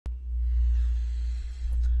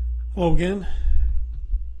Hello again.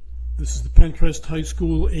 This is the Pencrest High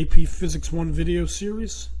School AP Physics 1 video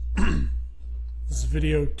series. This is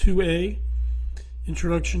video 2A,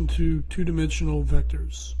 Introduction to Two-Dimensional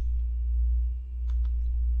Vectors.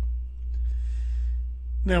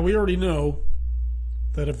 Now we already know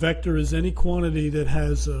that a vector is any quantity that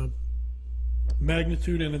has a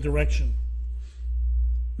magnitude and a direction.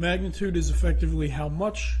 Magnitude is effectively how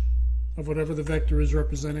much of whatever the vector is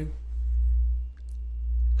representing.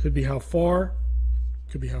 Could be how far,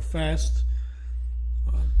 could be how fast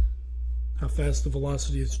the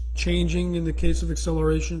velocity is changing in the case of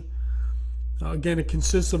acceleration. Again, it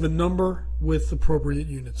consists of a number with appropriate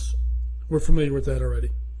units. We're familiar with that already.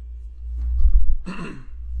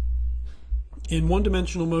 In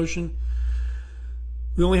one-dimensional motion,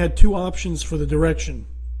 we only had two options for the direction.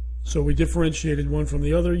 So we differentiated one from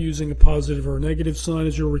the other using a positive or a negative sign,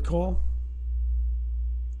 as you'll recall.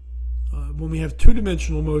 When we have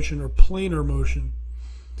two-dimensional motion or planar motion,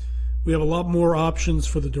 we have a lot more options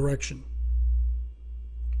for the direction.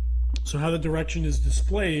 So how the direction is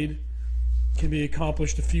displayed can be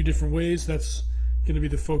accomplished a few different ways. That's going to be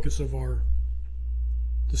the focus of our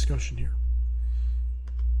discussion here.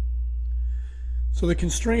 So the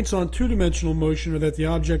constraints on two-dimensional motion are that the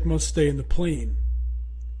object must stay in the plane.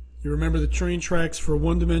 You remember the train tracks for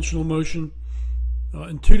one-dimensional motion.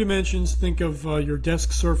 In two dimensions, think of your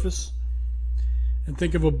desk surface. And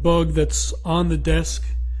think of a bug that's on the desk.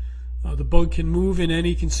 The bug can move in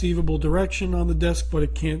any conceivable direction on the desk, but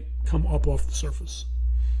it can't come up off the surface.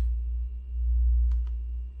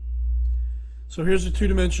 So here's a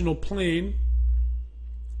two-dimensional plane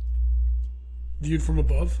viewed from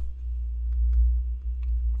above.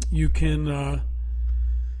 You can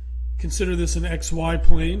consider this an XY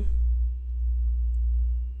plane.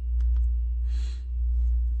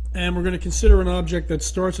 And we're going to consider an object that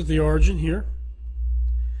starts at the origin here.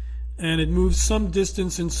 And it moves some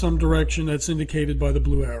distance in some direction that's indicated by the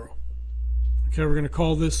blue arrow. Okay, we're going to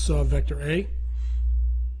call this vector A,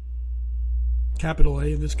 capital A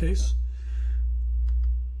in this case.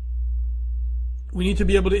 We need to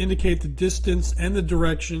be able to indicate the distance and the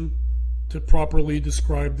direction to properly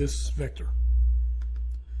describe this vector.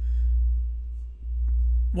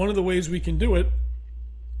 One of the ways we can do it,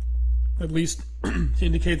 at least to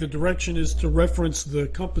indicate the direction, is to reference the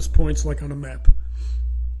compass points like on a map.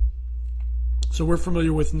 So we're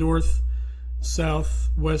familiar with north, south,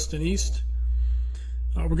 west, and east.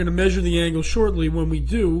 We're going to measure the angle shortly. When we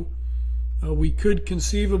do, we could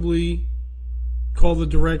conceivably call the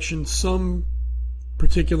direction some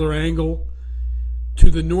particular angle to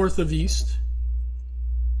the north of east.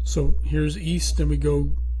 So here's east, and we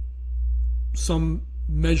go some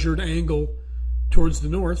measured angle towards the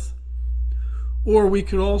north. Or we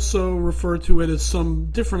could also refer to it as some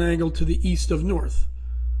different angle to the east of north.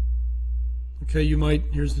 Okay,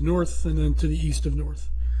 here's the north, and then to the east of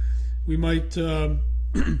north. We might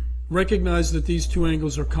recognize that these two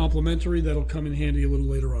angles are complementary. That'll come in handy a little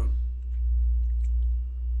later on.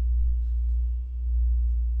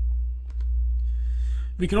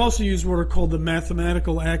 We can also use what are called the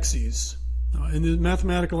mathematical axes. In the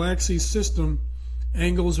mathematical axes system,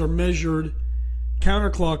 angles are measured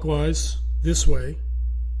counterclockwise, this way,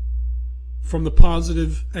 from the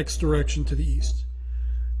positive x direction to the east.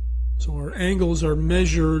 So our angles are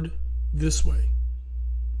measured this way.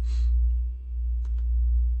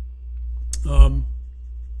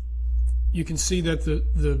 You can see that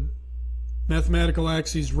the mathematical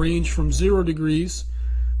axes range from 0 degrees,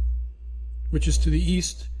 which is to the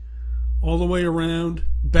east, all the way around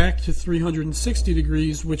back to 360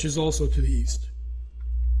 degrees, which is also to the east.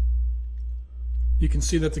 You can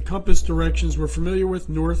see that the compass directions we're familiar with,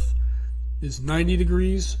 north is 90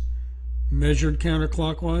 degrees, measured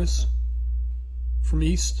counterclockwise from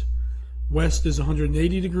east. West is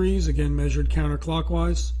 180 degrees, again measured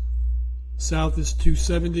counterclockwise. South is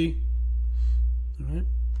 270. All right.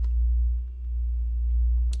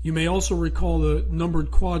 You may also recall the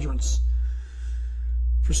numbered quadrants.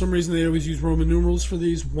 For some reason they always use Roman numerals for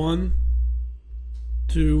these: 1,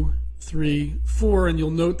 2, 3, 4, and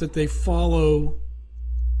you'll note that they follow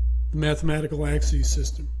the mathematical axes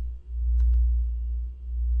system.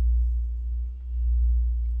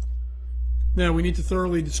 Now we need to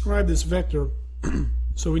thoroughly describe this vector,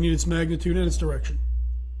 so we need its magnitude and its direction.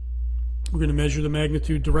 We're going to measure the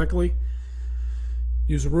magnitude directly,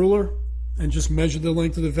 use a ruler, and just measure the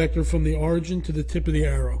length of the vector from the origin to the tip of the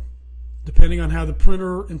arrow. Depending on how the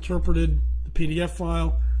printer interpreted the PDF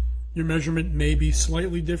file, your measurement may be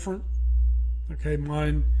slightly different. Okay,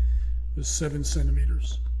 mine was 7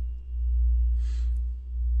 centimeters.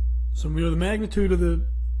 So we know the magnitude of the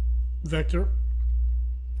vector.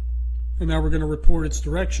 and now we're going to report its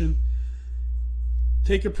direction.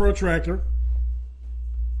 Take your protractor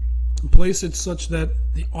and place it such that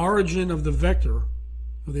the origin of the vector,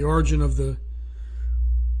 or the origin of the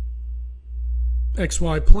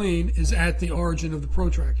XY plane, is at the origin of the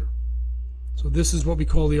protractor. So this is what we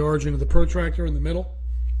call the origin of the protractor in the middle.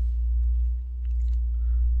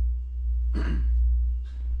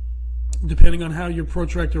 Depending on how your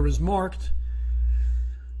protractor is marked,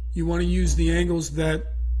 you want to use the angles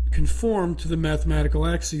that conform to the mathematical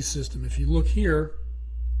axis system. If you look here,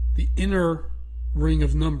 the inner ring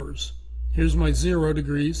of numbers, here's my 0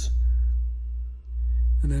 degrees,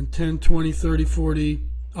 and then 10, 20, 30, 40,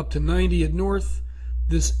 up to 90 at north.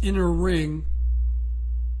 This inner ring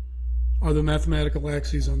are the mathematical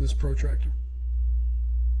axes on this protractor.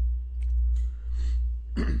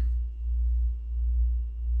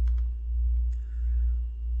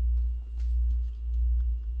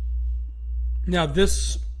 Now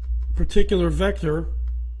this particular vector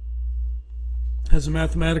has a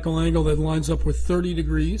mathematical angle that lines up with 30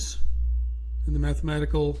 degrees in the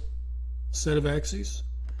mathematical set of axes.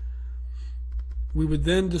 We would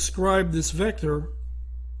then describe this vector,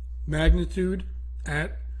 magnitude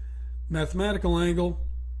at mathematical angle.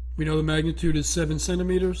 We know the magnitude is 7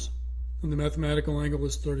 centimeters and the mathematical angle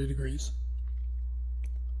is 30 degrees.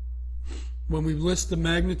 When we list the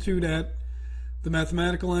magnitude at the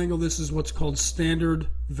mathematical angle, this is what's called standard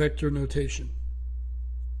vector notation.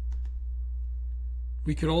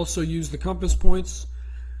 We could also use the compass points.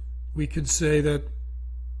 We could say that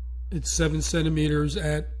it's 7 centimeters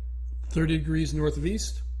at 30 degrees north of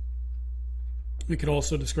east. We could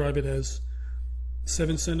also describe it as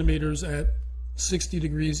 7 centimeters at 60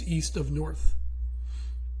 degrees east of north.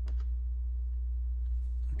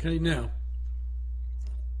 Okay, now,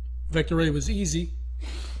 vector A was easy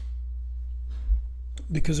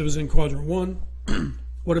because it was in quadrant 1.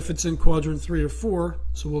 What if it's in quadrant 3 or 4?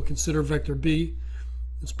 So we'll consider vector B,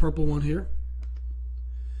 this purple one here.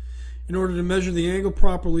 In order to measure the angle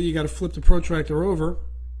properly, you got to flip the protractor over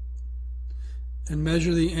and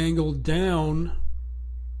measure the angle down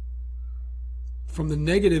from the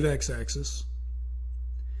negative x-axis,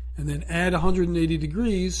 and then add 180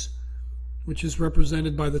 degrees, which is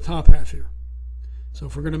represented by the top half here. So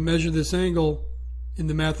if we're going to measure this angle in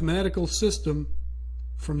the mathematical system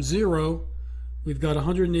from 0, we've got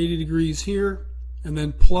 180 degrees here, and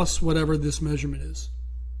then plus whatever this measurement is.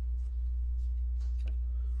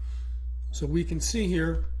 So we can see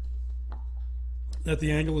here that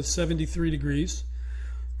the angle is 73 degrees.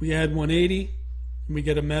 We add 180, and we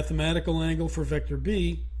get a mathematical angle for vector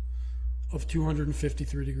B of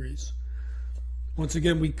 253 degrees. Once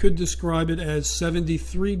again, we could describe it as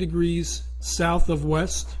 73 degrees south of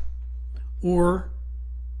west, or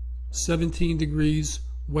 17 degrees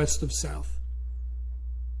west of south.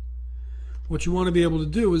 What you want to be able to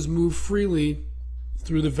do is move freely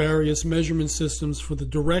through the various measurement systems for the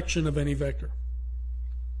direction of any vector.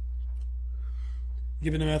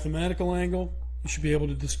 Given a mathematical angle, you should be able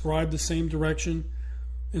to describe the same direction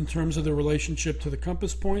in terms of the relationship to the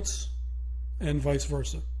compass points and vice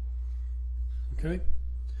versa. Okay?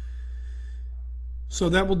 So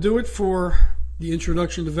that will do it for the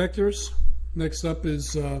introduction to vectors. Next up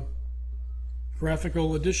is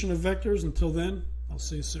graphical addition of vectors. Until then, I'll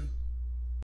see you soon.